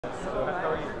How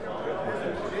are you?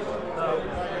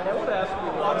 I want to ask you,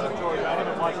 watching Georgia, I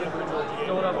haven't watched every Georgia game.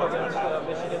 Going up against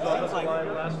Michigan's offensive line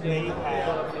last game, going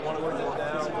up against Georgia's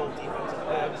now.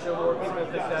 Show more people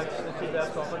think that's the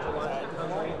best offensive line in the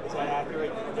country. Is that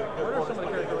accurate? What are some of the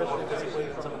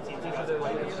characteristics from each of their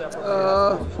leaders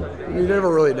separately? You never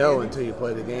really know until you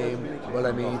play the game. But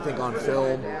I mean, you think on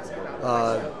film,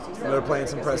 they're playing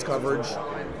some press coverage,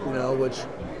 which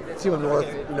seemed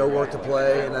worth to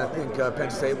play, and I think Penn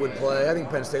State would play. I think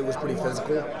Penn State was pretty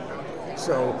physical.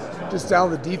 So just down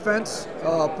the defense,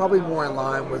 probably more in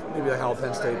line with maybe how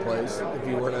Penn State plays, if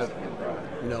you were to,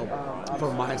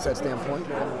 from a mindset standpoint.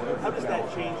 How does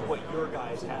that change what your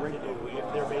guys have to do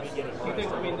if they're maybe getting? Do you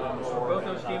think, both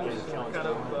those teams kind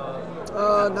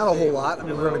of? Not a whole lot. I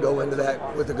mean, we're going to go into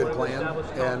that with a good plan,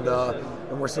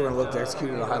 and we're still going to look to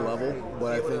execute at a high level.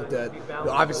 But I think that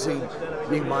obviously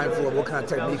being mindful of what kind of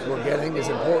technique we're getting is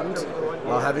important.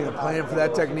 Having a plan for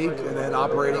that technique and then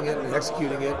operating it and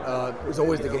executing it is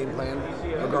always the game plan,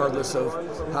 regardless of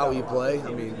how you play.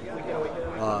 I mean,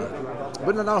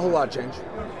 but not a whole lot of change.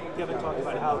 You haven't talked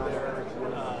about how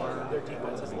their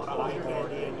defense is a lot of eye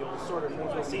candy, and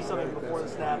you'll see something before the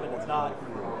snap, and it's not.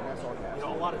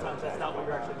 A lot of times that's not what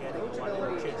you're actually getting.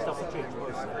 Stuff will change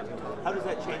post-snap. How does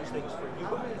that change things for you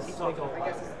guys? He talked about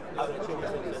how that changes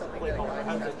things as a play caller.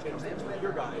 How does that change things for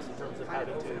your guys in terms of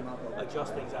having to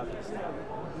adjust things after the snap?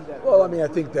 Well, I mean, I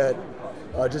think that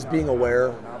just being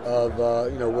aware of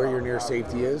where your near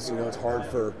safety is. It's hard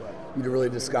for you to really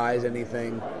disguise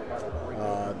anything.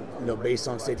 Based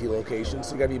on safety locations,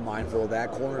 so you got to be mindful of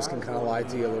that. Corners can kind of lie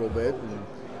to you a little bit,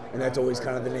 and that's always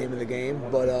kind of the name of the game.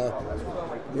 But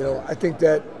I think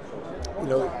that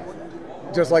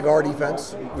just like our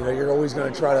defense, you're always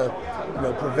going to try to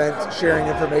prevent sharing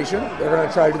information. They're going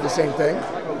to try to do the same thing,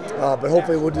 but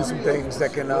hopefully we'll do some things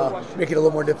that can make it a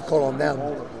little more difficult on them.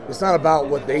 It's not about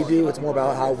what they do; it's more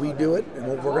about how we do it and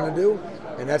what we're going to do.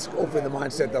 And that's hopefully the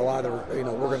mindset that a lot of we're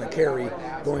going to carry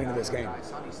going into this game.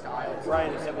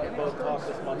 Brian and Kevin both talked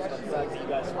this month about the fact that you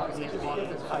guys need to be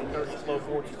high 30s, low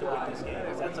 40s to win this game.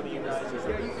 Is that something you guys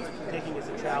are taking as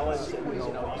a challenge? And you're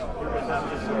going to have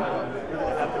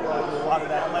to do a lot of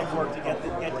that legwork to get to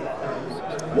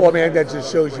that. Well, I mean, that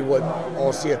just shows you what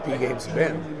all CFP games have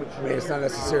been. I mean, it's not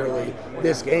necessarily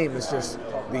this game; it's just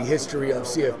the history of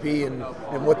CFP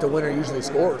and what the winner usually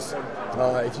scores.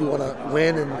 If you want to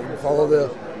win and follow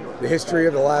the history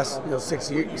of the last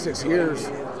 6 years,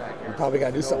 you probably got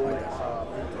to do something like that.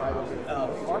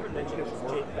 Marvin mentioned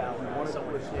Jayden Ballard,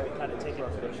 someone who's maybe kind of taken,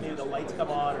 maybe the lights come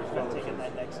on or kind of taking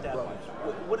that next step.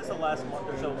 What does the last month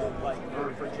or so look like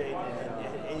for Jayden?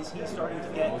 And is he starting to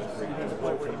get to the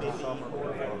point where he may be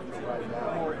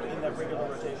more in that regular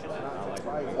rotation?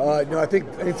 I think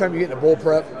anytime you get in a bowl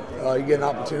prep, you get an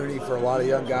opportunity for a lot of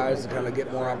young guys to kind of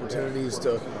get more opportunities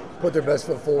to put their best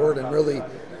foot forward, and really,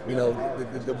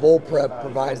 the bowl prep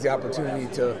provides the opportunity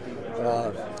to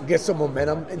get some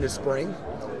momentum in the spring.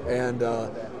 And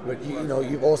but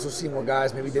you've also seen where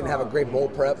guys maybe didn't have a great bowl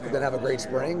prep, but then have a great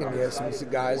spring, and you have some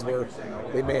guys where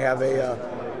they may have a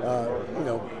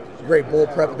great bowl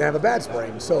prep and they have a bad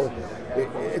spring. So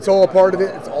it's all a part of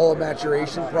it. It's all a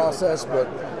maturation process, but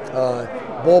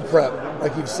bowl prep,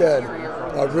 like you've said,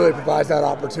 really provides that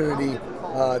opportunity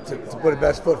to put a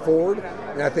best foot forward,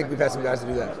 and I think we've had some guys to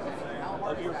do that.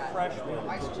 Of your freshmen,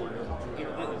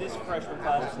 this freshman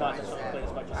class is not necessarily played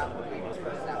as much as some of the previous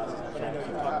freshman classes. But I know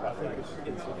you've talked about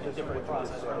it's a different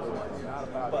process for everyone.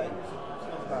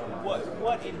 But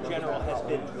what in general has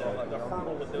been the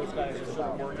hurdle that those guys are sort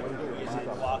of working through? Is it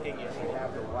blocking? Is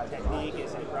it technique?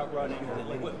 Is it route running?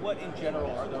 What in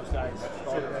general are those guys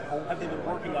sort of have they been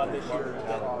working on this year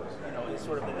that is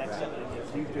sort of the next step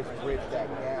that you just bridge that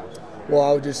gap? Well,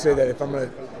 I would just say that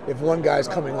if one guy's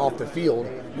coming off the field,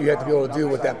 you have to be able to do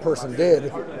what that person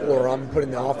did, or I'm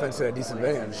putting the offense at a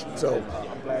disadvantage. So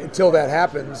until that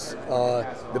happens,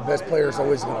 the best player is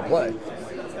always going to play.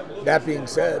 That being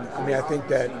said, I mean, I think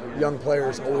that young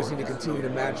players always need to continue to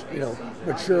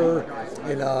mature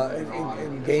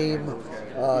in game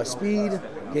speed,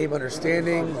 game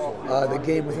understanding, the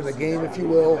game within the game, if you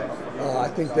will. I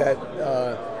think that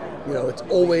it's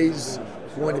always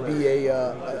going to be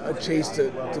a chase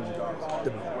to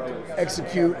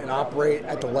execute and operate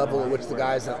at the level at which the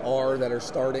guys that are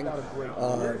starting,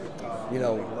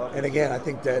 and again, I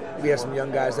think that we have some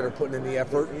young guys that are putting in the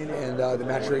effort, and the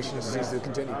maturation just needs to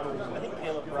continue. I think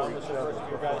Kaleb Brown was the first of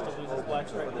your guys to lose his black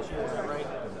stripe this year, is that right?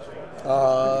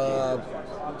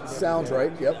 Sounds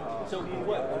right, yep. So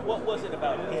what was it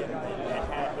about him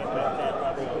that had him at that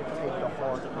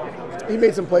level? He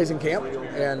made some plays in camp,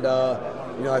 and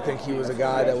I think he was a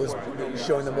guy that was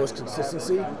showing the most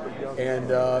consistency. And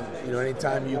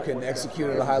anytime you can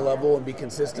execute at a high level and be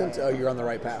consistent, you're on the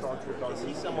right path. Is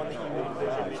he someone that you would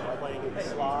envision playing in the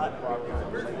slot?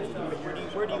 Where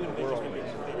do you envision him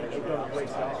fitting in?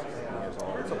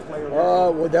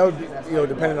 Well, that would be,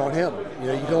 dependent on him.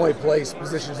 You can only play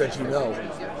positions that you know,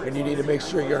 and you need to make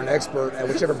sure you're an expert at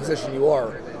whichever position you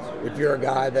are. If you're a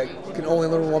guy that can only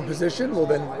learn one position, well,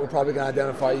 then we're probably going to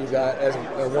identify you guy as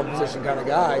a one position kind of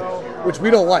guy, which we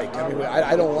don't like. I mean,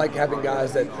 I don't like having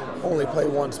guys that only play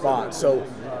one spot. So,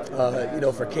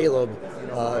 for Kaleb,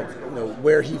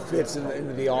 where he fits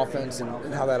into the offense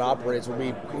and how that operates will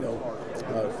be,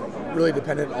 really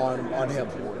dependent on him.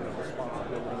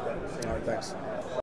 All right, thanks.